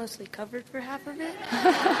eyes are mostly covered for half of it.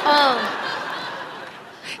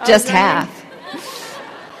 Just half.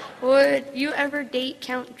 Would you ever date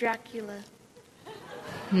Count Dracula?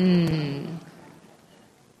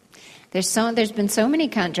 There's been so many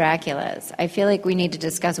Count Draculas. I feel like we need to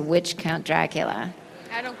discuss which Count Dracula.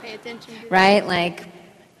 I don't pay attention to that. Right? Like,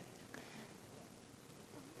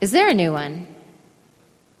 is there a new one?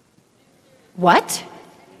 What?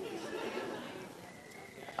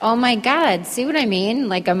 Oh my God, see what I mean?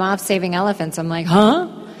 Like, I'm off saving elephants. I'm like, huh?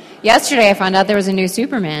 Yesterday I found out there was a new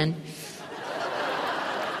Superman.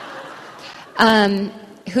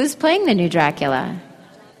 Who's playing the new Dracula?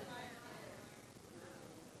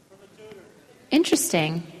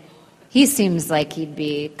 Interesting. He seems like he'd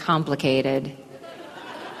be complicated.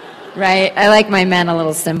 Right? I like my men a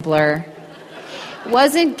little simpler.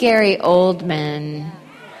 Wasn't Gary Oldman,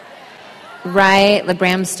 right? The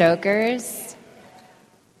Bram Stoker's?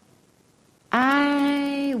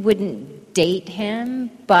 I wouldn't date him,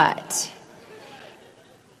 but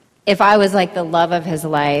if I was like the love of his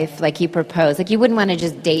life, like he proposed, like you wouldn't want to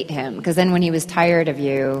just date him, because then when he was tired of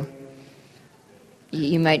you,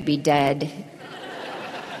 you might be dead.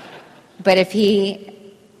 But if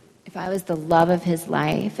I was the love of his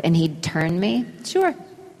life and he'd turn me, sure.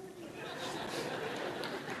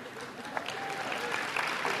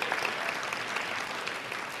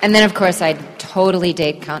 And then, of course, I'd totally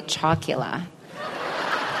date Count Chocula.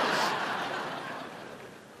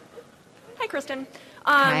 Hi, Kristen.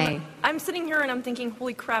 Hi. I'm sitting here and I'm thinking,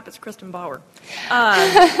 holy crap, it's Kristen Bauer.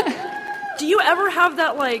 Do you ever have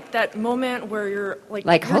that moment where you're like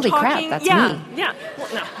you're holy talking, crap, that's yeah, me? Yeah, well,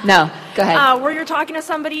 no. No, go ahead. Where you're talking to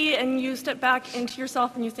somebody and you step back into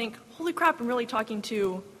yourself and you think, holy crap, I'm really talking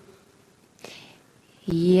to...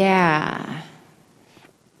 Yeah,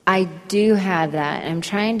 I do have that. I'm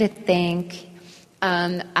trying to think.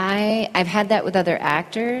 I've had that with other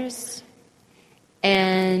actors,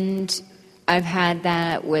 and I've had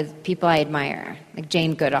that with people I admire, like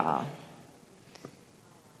Jane Goodall.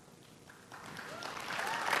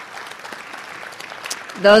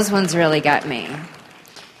 Those ones really got me.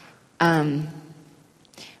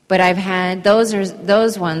 But I've had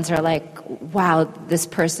those ones are like, wow, this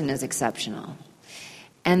person is exceptional.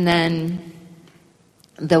 And then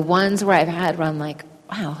the ones where I've had where I'm like,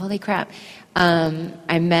 wow, holy crap.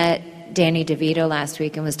 I met Danny DeVito last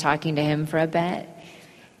week and was talking to him for a bit.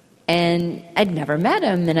 And I'd never met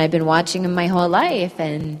him, and I've been watching him my whole life.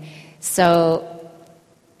 And so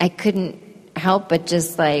I couldn't help but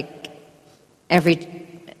just like every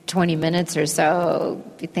 20 minutes or so,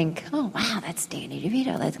 you think, oh, wow, that's Danny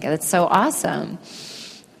DeVito. That's so awesome.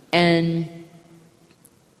 And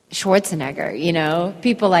Schwarzenegger,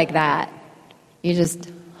 people like that. You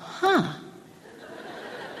just,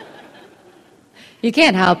 You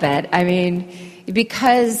can't help it. I mean,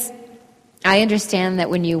 because I understand that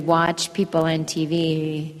when you watch people on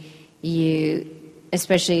TV,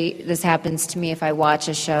 especially this happens to me if I watch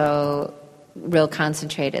a show real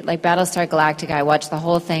concentrated. Like Battlestar Galactica, I watched the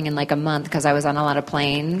whole thing in like a month because I was on a lot of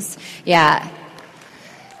planes. Yeah.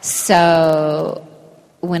 So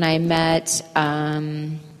when I met,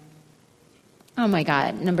 oh my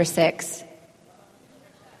God, number 6,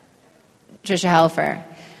 Tricia Helfer,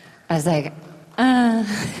 I was like,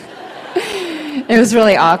 It was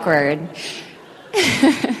really awkward.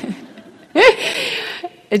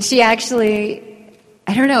 And she actually,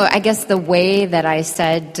 I don't know, I guess the way that I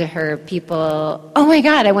said to her people, oh my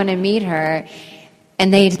God, I want to meet her,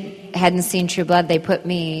 and they hadn't seen True Blood, they put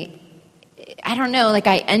me, I don't know, like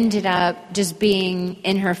I ended up just being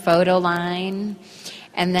in her photo line,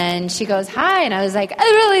 and then she goes, hi, and I was like, I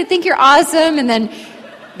really think you're awesome, and then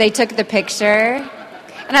they took the picture,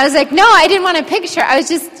 and I was like, no, I didn't want a picture, I was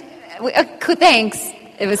just, thanks.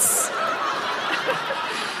 It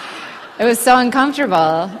was so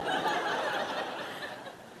uncomfortable.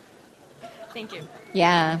 Thank you.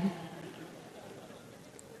 Yeah.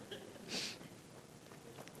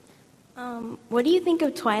 What do you think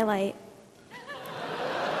of Twilight?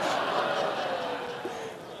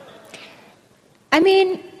 I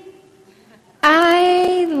mean,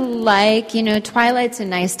 I like, Twilight's a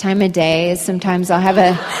nice time of day. Sometimes I'll have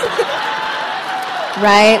a,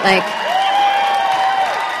 right, like,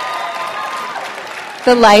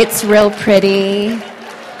 the light's real pretty.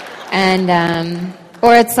 And,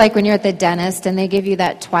 or it's like when you're at the dentist and they give you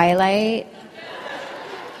that Twilight.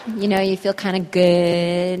 You feel kind of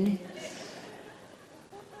good.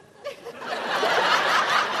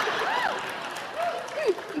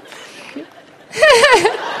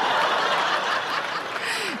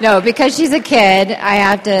 No, because she's a kid, I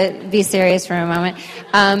have to be serious for a moment.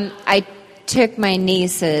 I took my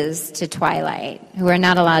nieces to Twilight, who are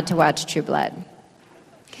not allowed to watch True Blood.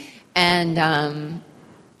 And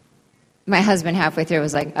my husband halfway through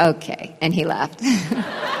was like, okay, and he left.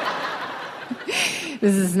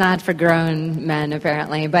 This is not for grown men,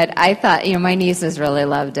 apparently. But I thought, my nieces really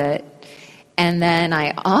loved it. And then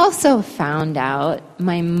I also found out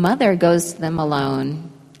my mother goes to them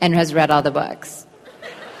alone and has read all the books.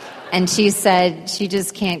 And she said she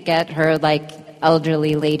just can't get her,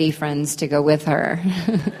 elderly lady friends to go with her.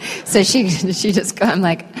 So she just go, I'm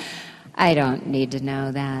like, I don't need to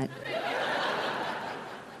know that.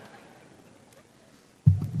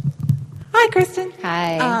 Hi, Kristen.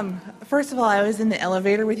 Hi. First of all, I was in the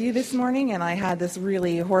elevator with you this morning, and I had this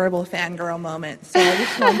really horrible fangirl moment. So I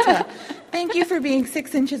just want to thank you for being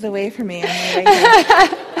 6 inches away from me on my way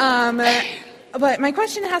here. But my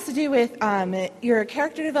question has to do with your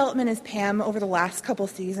character development as Pam over the last couple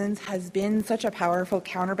seasons has been such a powerful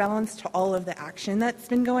counterbalance to all of the action that's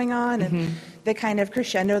been going on and the kind of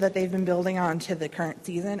crescendo that they've been building on to the current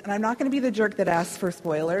season. And I'm not going to be the jerk that asks for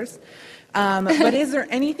spoilers. But is there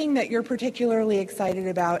anything that you're particularly excited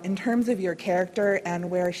about in terms of your character and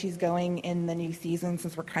where she's going in the new season,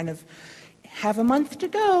 since we're kind of have a month to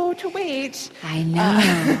go to wait? I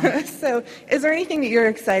know. So is there anything that you're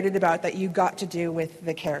excited about that you got to do with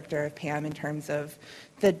the character of Pam in terms of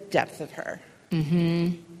the depth of her?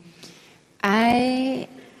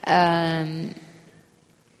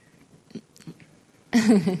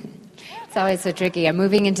 It's always so tricky. I'm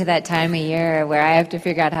moving into that time of year where I have to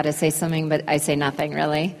figure out how to say something, but I say nothing,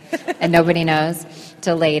 really. And nobody knows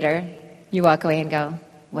till later. You walk away and go,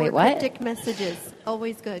 wait, what? Cryptic messages.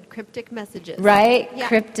 Always good. Cryptic messages. Right? Yeah.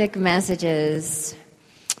 Cryptic messages.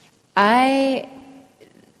 There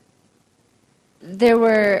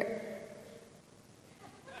were...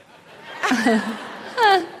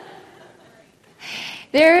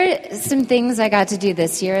 There are some things I got to do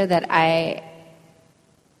this year that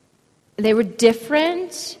they were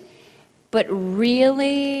different, but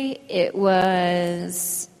really it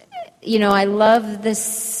was, I love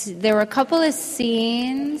this. There were a couple of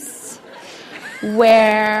scenes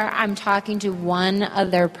where I'm talking to one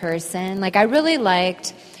other person. I really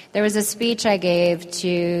liked, there was a speech I gave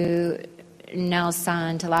to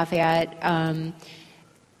Nelson, to Lafayette.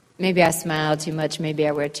 Maybe I smile too much, maybe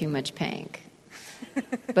I wear too much pink.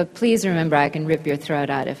 But please remember, I can rip your throat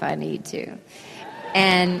out if I need to.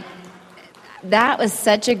 And that was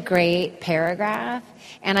such a great paragraph.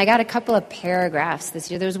 And I got a couple of paragraphs this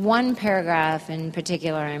year. There's one paragraph in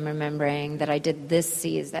particular I'm remembering that I did this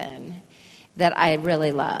season that I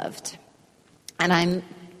really loved. And I'm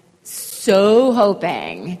so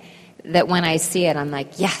hoping that when I see it, I'm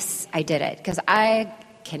like, yes, I did it. Because I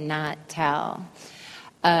cannot tell.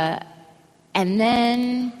 And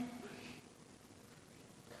then...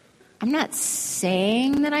 I'm not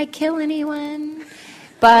saying that I kill anyone,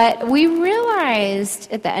 But we realized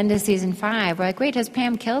at the end of season 5, we're like, wait, has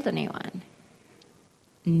Pam killed anyone?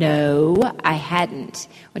 No, I hadn't,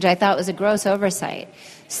 which I thought was a gross oversight.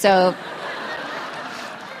 So,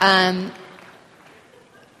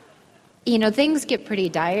 things get pretty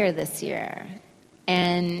dire this year,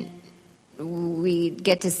 and we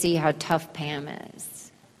get to see how tough Pam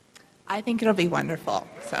is. I think it'll be wonderful,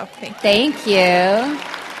 so thank you. Thank you.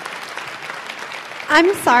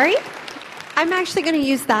 I'm sorry. I'm actually going to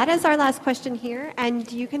use that as our last question here,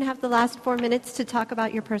 and you can have the last 4 minutes to talk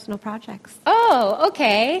about your personal projects. Oh,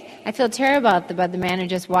 okay. I feel terrible about the man who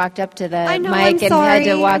just walked up to the I know, mic I'm sorry,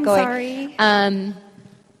 had to walk I'm away. sorry.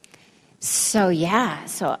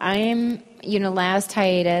 So I'm, last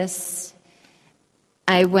hiatus,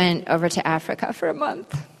 I went over to Africa for a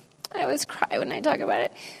month. I always cry when I talk about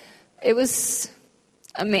it. It was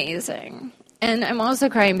amazing. And I'm also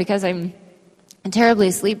crying because I'm terribly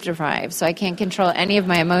sleep deprived, so I can't control any of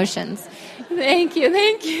my emotions. Thank you.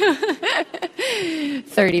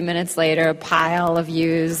 30 minutes later, a pile of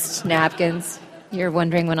used napkins. You're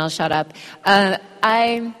wondering when I'll shut up.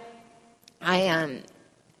 I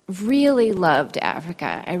really loved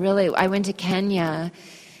Africa. I went to Kenya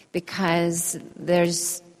because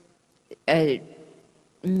there's a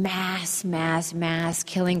mass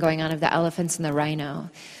killing going on of the elephants and the rhino.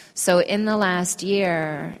 So in the last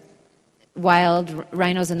year,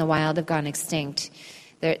 rhinos in the wild have gone extinct.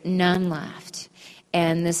 There are none left.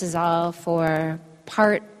 And this is all for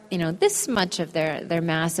this much of their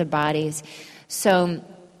massive bodies. So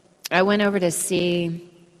I went over to see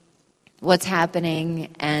what's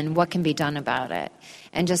happening and what can be done about it.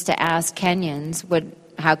 And just to ask Kenyans,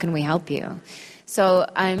 how can we help you? So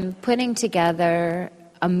I'm putting together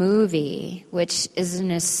a movie, which is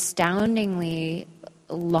an astoundingly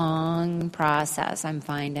long process, I'm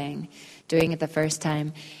finding, doing it the first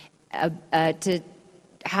time, to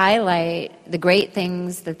highlight the great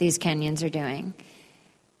things that these Kenyans are doing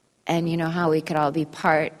and, how we could all be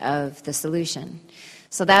part of the solution.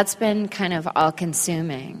 So that's been kind of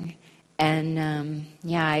all-consuming. And,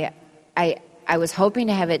 I was hoping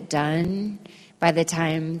to have it done by the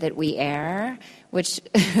time that we air, which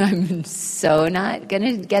I'm so not going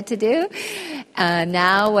to get to do.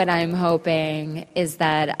 Now what I'm hoping is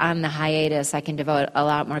that on the hiatus I can devote a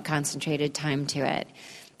lot more concentrated time to it.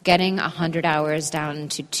 Getting 100 hours down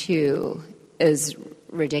to 2 is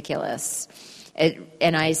ridiculous.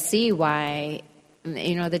 And I see why,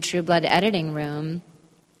 the True Blood editing room,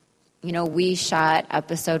 we shot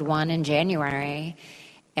episode 1 in January,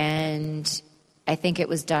 and I think it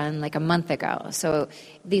was done like a month ago. So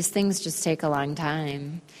these things just take a long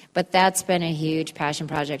time. But that's been a huge passion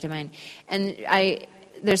project of mine. And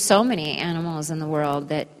there's so many animals in the world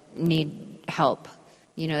that need help,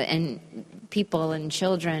 and people and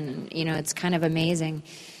children, it's kind of amazing.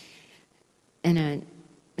 And,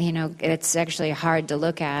 it's actually hard to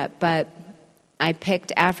look at. But I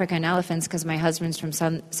picked African elephants because my husband's from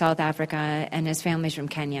South Africa and his family's from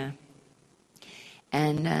Kenya.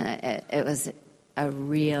 And it was a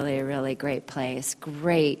really, really great place.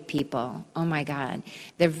 Great people. Oh, my God.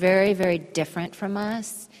 They're very, very different from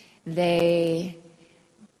us. They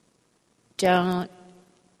don't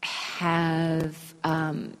have,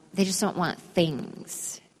 they just don't want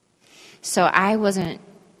things. So I wasn't,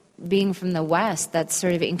 being from the West, that's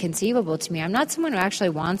sort of inconceivable to me. I'm not someone who actually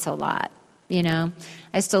wants a lot,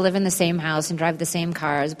 I still live in the same house and drive the same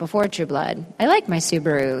car as before True Blood. I like my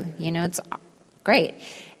Subaru, it's great.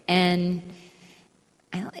 And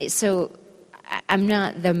so I'm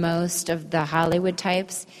not the most of the Hollywood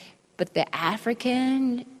types, but the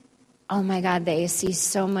African, oh my God, they see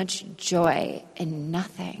so much joy in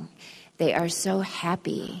nothing. They are so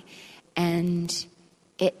happy. And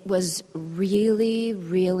it was really,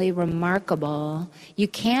 really remarkable. You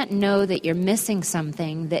can't know that you're missing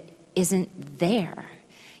something that isn't there.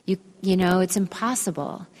 It's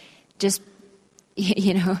impossible. Just,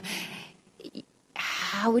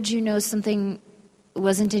 how would you know something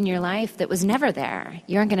wasn't in your life that was never there?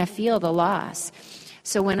 You aren't going to feel the loss.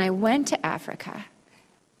 So when I went to Africa,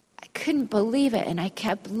 I couldn't believe it. And I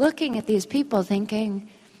kept looking at these people thinking,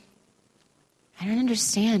 I don't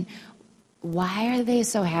understand. Why are they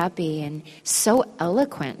so happy and so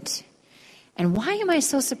eloquent? And why am I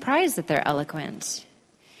so surprised that they're eloquent?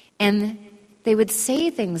 And they would say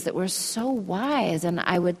things that were so wise, and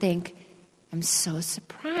I would think, I'm so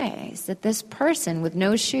surprised that this person with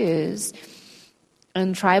no shoes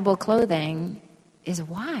and tribal clothing is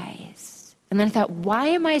wise. And then I thought, why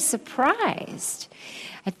am I surprised?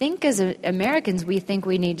 I think as Americans, we think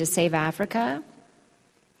we need to save Africa.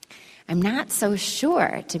 I'm not so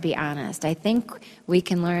sure, to be honest. I think we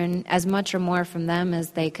can learn as much or more from them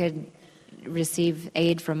as they could receive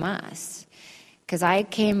aid from us. Because I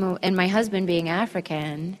came, and my husband being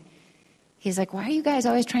African, he's like, why are you guys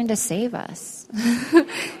always trying to save us?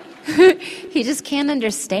 He just can't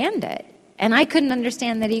understand it. And I couldn't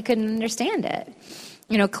understand that he couldn't understand it.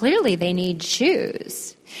 Clearly they need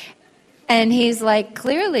shoes. And he's like,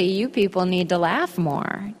 clearly you people need to laugh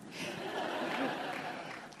more.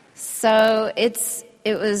 So it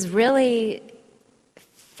was really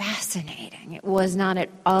fascinating. It was not at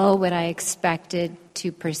all what I expected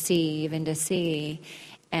to perceive and to see.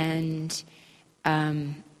 And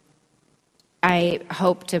I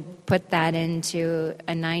hope to put that into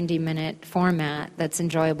a 90-minute format that's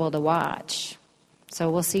enjoyable to watch. So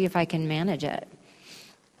we'll see if I can manage it.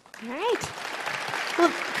 All right. Well,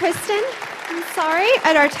 Kristen, I'm sorry,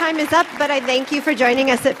 and our time is up, but I thank you for joining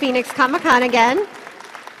us at Phoenix Comic-Con again.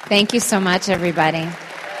 Thank you so much, everybody.